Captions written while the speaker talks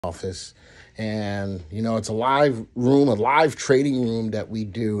office. And, it's a live room, a live trading room that we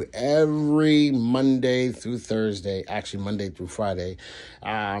do every Monday through Thursday, actually Monday through Friday,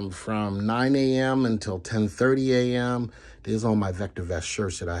 from 9 a.m. until 10:30 a.m. There's all my Vector Vest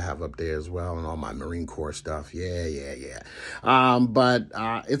shirts that I have up there as well, and all my Marine Corps stuff. Yeah. But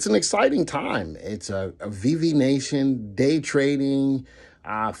it's an exciting time. It's a VV Nation day trading,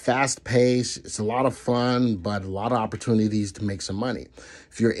 fast pace. It's a lot of fun, but a lot of opportunities to make some money.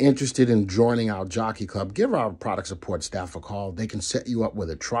 If you're interested in joining our Jockey Club, give our product support staff a call. They can set you up with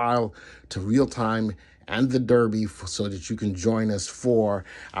a trial to real time and the Derby so that you can join us for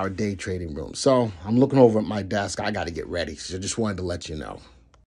our day trading room. So I'm looking over at my desk. I got to get ready. So just wanted to let you know.